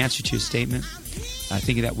 So in answer to your statement, I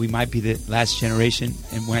think that we might be the last generation.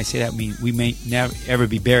 And when I say that, I mean we may never ever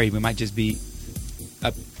be buried. We might just be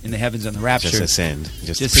up in the heavens on the rapture. Just ascend.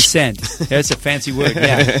 Just ascend. That's a fancy word,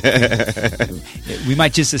 yeah. We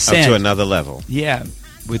might just ascend. Up to another level. Yeah,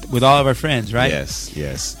 with all of our friends, right?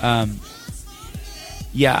 Yes.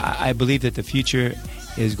 Yeah, I believe that the future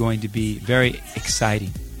is going to be very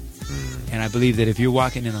exciting. And I believe that if you're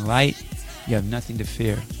walking in the light, you have nothing to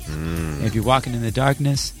fear. And if you're walking in the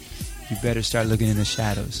darkness, you better start looking in the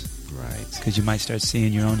shadows. Right. Because you might start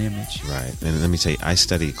seeing your own image. Right. And let me tell you, I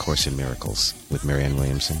study A Course in Miracles with Marianne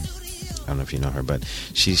Williamson. I don't know if you know her, but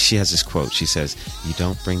she has this quote. She says, "You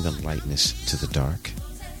don't bring the lightness to the dark.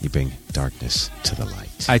 You bring darkness to the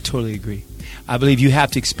light." I totally agree. I believe you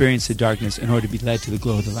have to experience the darkness in order to be led to the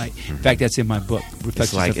glow of the light. In fact, that's in my book.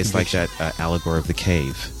 It's like that allegory of the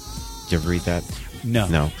cave. Did you ever read that?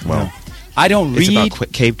 No. Well, no. I don't read. It's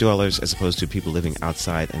about cave dwellers as opposed to people living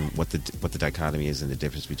outside, and what the dichotomy is, and the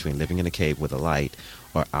difference between living in a cave with a light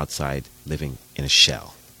or outside living in a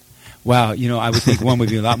shell. Wow, I would think one would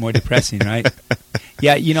be a lot more depressing, right?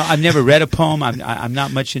 Yeah, I've never read a poem. I'm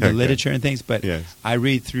not much into literature and things, but yes. I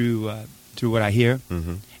read through what I hear,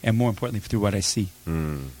 and more importantly, through what I see.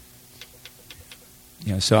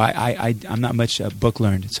 So I'm not much book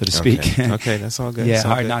learned, so to speak. Okay, that's all good. Yeah, all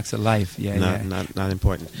hard good. knocks of life. Yeah, not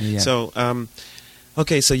important. Yeah. So,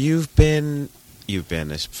 so you've been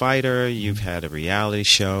a fighter. You've had a reality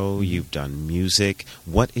show. You've done music.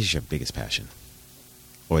 What is your biggest passion,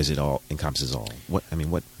 or is it all encompasses all? What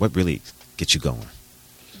really get you going?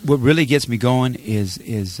 What really gets me going is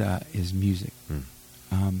music.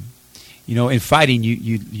 You know, in fighting,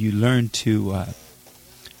 you learn to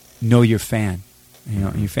know your fan. You know,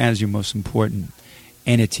 and your fan is your most important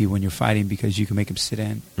entity when you're fighting, because you can make them sit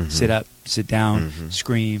up, sit down,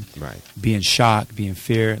 scream, be in shock, be in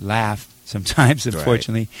fear, laugh sometimes,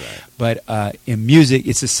 unfortunately. Right. But in music,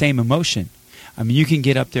 it's the same emotion. I mean, you can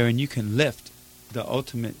get up there and you can lift. The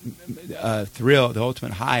ultimate thrill, the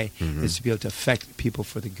ultimate high is to be able to affect people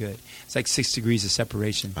for the good. It's like 6 degrees of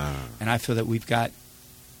separation. And I feel that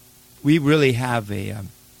we really have a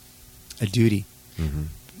duty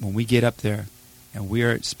when we get up there and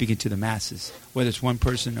we're speaking to the masses, whether it's one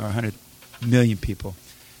person or 100 million people,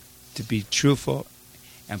 to be truthful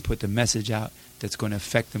and put the message out that's going to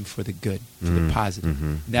affect them for the good, for the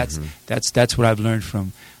positive. That's what I've learned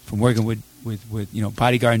from working with you know,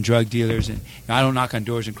 bodyguard and drug dealers. And you know, I don't knock on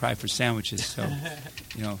doors and cry for sandwiches. So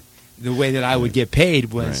you know, the way that I would get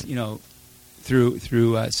paid was you know, through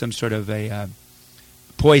some sort of a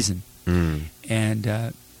poison.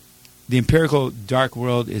 And the empirical dark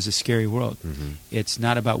world is a scary world. It's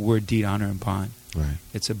not about word, deed, honor, and bond.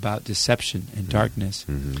 It's about deception and darkness.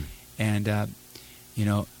 And you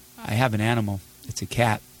know, I have an animal. It's a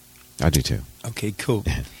cat. I do too. Okay, cool.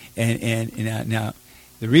 and now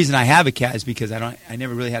the reason I have a cat is because I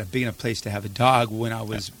never really had a big enough place to have a dog when I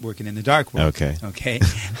was working in the dark world. Okay.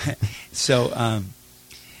 So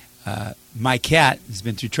my cat has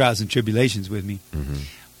been through trials and tribulations with me,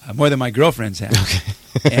 more than my girlfriends have.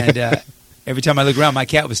 And every time I look around, my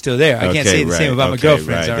cat was still there. I can't say the same about my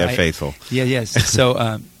girlfriends. All right? They're faithful. Yeah, yes.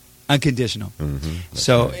 So unconditional.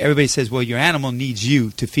 So everybody says, well, your animal needs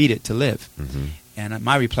you to feed it to live. And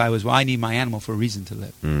my reply was, well, I need my animal for a reason to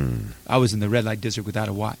live. I was in the red light district without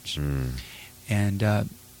a watch. And,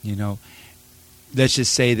 you know, let's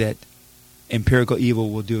just say that empirical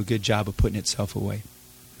evil will do a good job of putting itself away.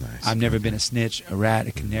 I've never been a snitch, a rat,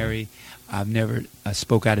 a canary. I've never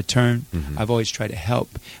spoke out of turn. I've always tried to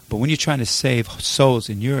help. But when you're trying to save souls,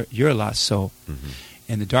 and you're a lost soul,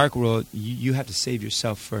 in the dark world, you have to save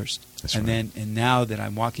yourself first. And now that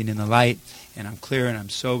I'm walking in the light and I'm clear and I'm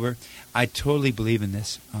sober, I totally believe in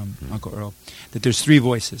this, Uncle Earl, that there's 3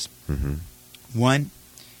 voices. One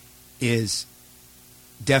is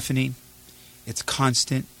deafening, it's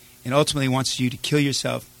constant, and ultimately wants you to kill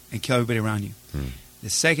yourself and kill everybody around you. The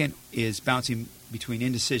second is bouncing between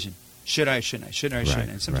indecision. Should I, shouldn't I? Should I, shouldn't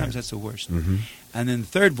I? And sometimes that's the worst. And then the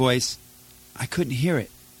third voice, I couldn't hear it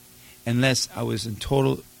unless I was in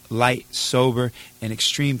total light, sober, and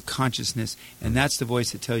extreme consciousness. And that's the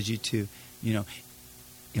voice that tells you to, you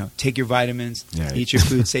know, take your vitamins, eat your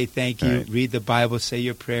food, say thank you, read the Bible, say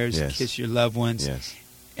your prayers, kiss your loved ones,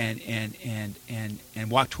 and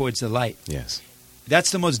walk towards the light. That's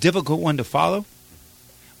the most difficult one to follow,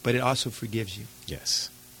 but it also forgives you.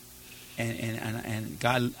 And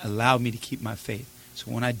God allowed me to keep my faith.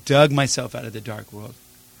 So when I dug myself out of the dark world,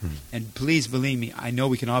 and please believe me, I know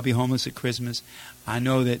we can all be homeless at Christmas. I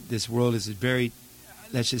know that this world is a very,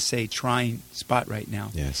 let's just say, trying spot right now.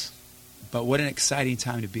 But what an exciting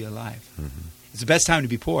time to be alive. It's the best time to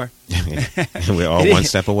be poor. We're all one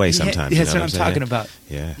step away sometimes. That's what I'm talking about.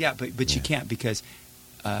 Yeah, but you can't, because,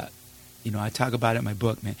 you know, I talk about it in my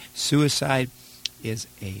book, man. Suicide is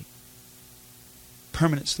a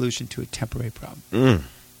permanent solution to a temporary problem.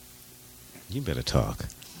 You better talk.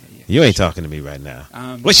 You ain't talking to me right now.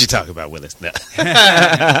 What you talking about, Willis? No.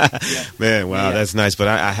 Man, wow, that's nice. But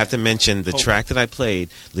I have to mention the track that I played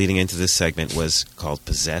leading into this segment was called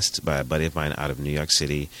Possessed by a buddy of mine out of New York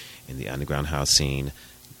City in the underground house scene,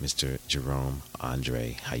 Mr. Jerome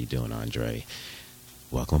Andre. How you doing, Andre?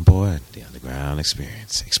 Welcome aboard the Underground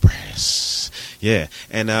Experience Express. Yeah.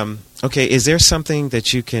 And, okay, is there something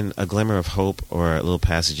that you can, a glimmer of hope or a little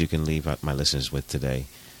passage you can leave my listeners with today,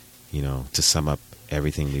 you know, to sum up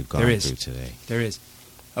everything we've gone through today? There is.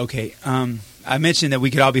 Okay. I mentioned that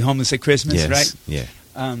we could all be homeless at Christmas, right? Yeah.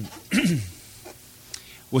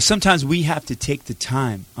 Well, sometimes we have to take the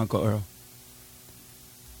time, Uncle Earl,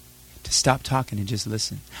 to stop talking and just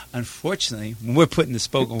listen. Unfortunately, when we're putting the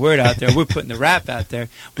spoken word out there, we're putting the rap out there,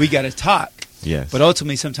 we got to talk. But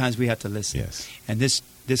ultimately, sometimes we have to listen. And this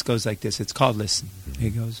goes like this. It's called Listen.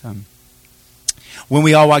 It goes, when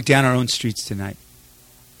we all walk down our own streets tonight,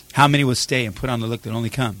 how many will stay and put on the look that only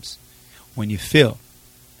comes when you feel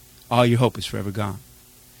all your hope is forever gone?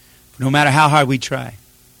 For no matter how hard we try,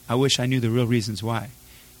 I wish I knew the real reasons why.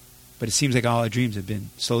 But it seems like all our dreams have been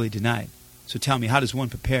slowly denied. So tell me, how does one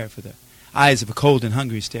prepare for the eyes of a cold and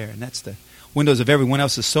hungry stare? And that's the windows of everyone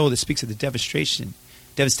else's soul that speaks of the devastation,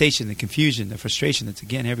 the confusion, the frustration that's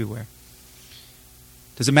again everywhere.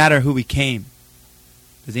 Does it matter who we came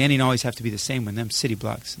Does the ending always have to be the same when them city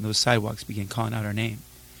blocks and those sidewalks begin calling out our name?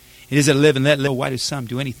 It is a live and let live. Why do some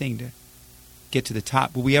do anything to get to the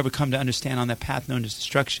top? Will we ever come to understand on that path known as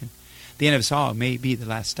destruction, the end of us all may be the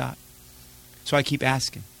last stop? So I keep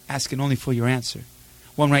asking only for your answer.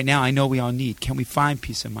 One right now I know we all need. Can we find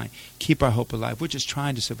peace of mind? Keep our hope alive. We're just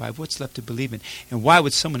trying to survive. What's left to believe in? And why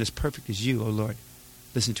would someone as perfect as you, O Lord,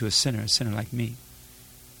 listen to a sinner like me?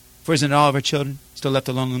 For isn't all of our children still left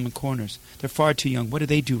alone in the corners? They're far too young. What do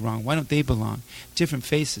they do wrong? Why don't they belong? Different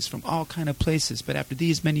faces from all kind of places. But after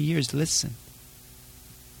these many years, listen.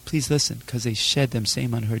 Please listen, because they shed them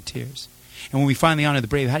same unheard tears. And when we finally honor the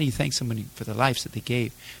brave, how do you thank somebody for the lives that they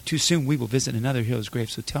gave? Too soon we will visit another hero's grave.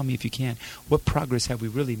 So tell me if you can, what progress have we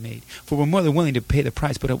really made? For we're more than willing to pay the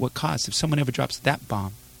price, but at what cost? If someone ever drops that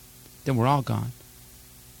bomb, then we're all gone.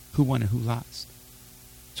 Who won and who lost?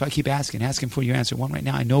 So I keep asking for your answer. One right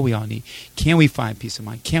now I know we all need. Can we find peace of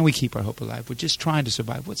mind? Can we keep our hope alive? We're just trying to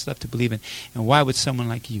survive. What's left to believe in? And why would someone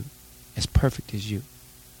like you, as perfect as you,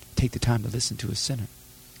 take the time to listen to a sinner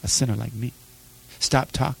like me?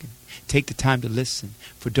 Stop talking. Take the time to listen.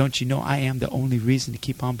 For don't you know I am the only reason to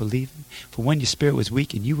keep on believing? For when your spirit was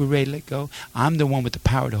weak and you were ready to let go, I'm the one with the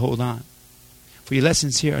power to hold on. For your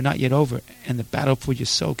lessons here are not yet over, and the battle for your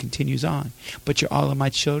soul continues on. But you're all of my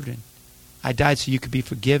children. I died so you could be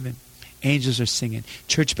forgiven. Angels are singing.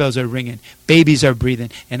 Church bells are ringing. Babies are breathing.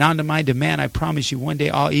 And on to my demand, I promise you one day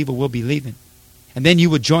all evil will be leaving. And then you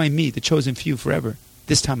will join me, the chosen few, forever,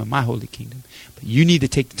 this time in my holy kingdom. But you need to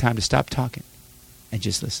take the time to stop talking and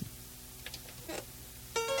just listen.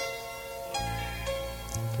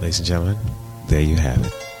 Ladies and gentlemen, there you have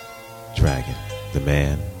it. Dragon, the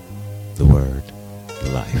man, the word, the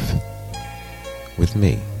life. With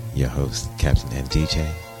me, your host, Captain and DJ,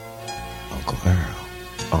 Uncle Earl,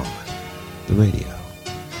 on the radio.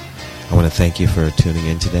 I want to thank you for tuning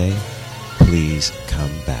in today. Please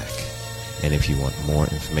come back. And if you want more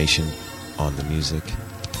information on the music,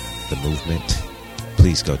 the movement,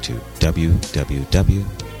 please go to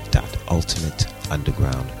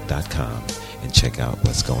www.ultimateunderground.com and check out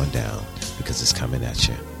what's going down, because it's coming at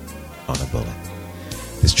you on a bullet.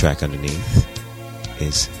 This track underneath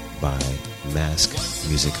is by Mask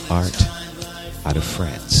Music Art out of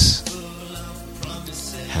France.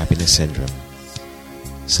 Happiness Syndrome.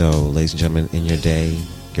 So, ladies and gentlemen, in your day,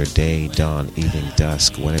 dawn, evening,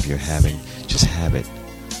 dusk, whatever you're having, just have it.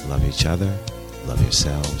 Love each other, love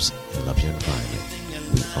yourselves, and love your environment.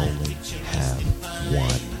 We only have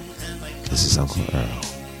one. This is Uncle Earl,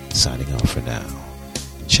 signing off for now.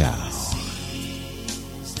 Ciao.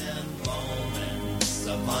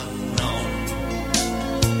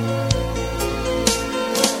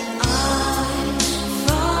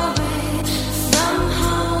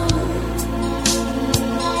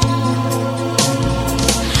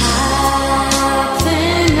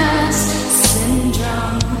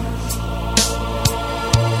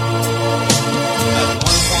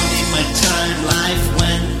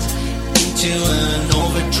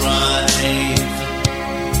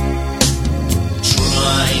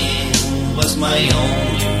 My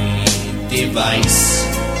only device.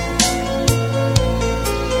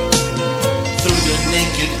 Through the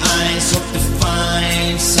naked eyes, hope to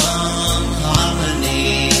find some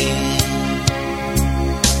harmony.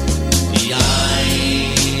 The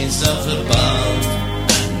eyes of above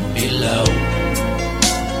and below.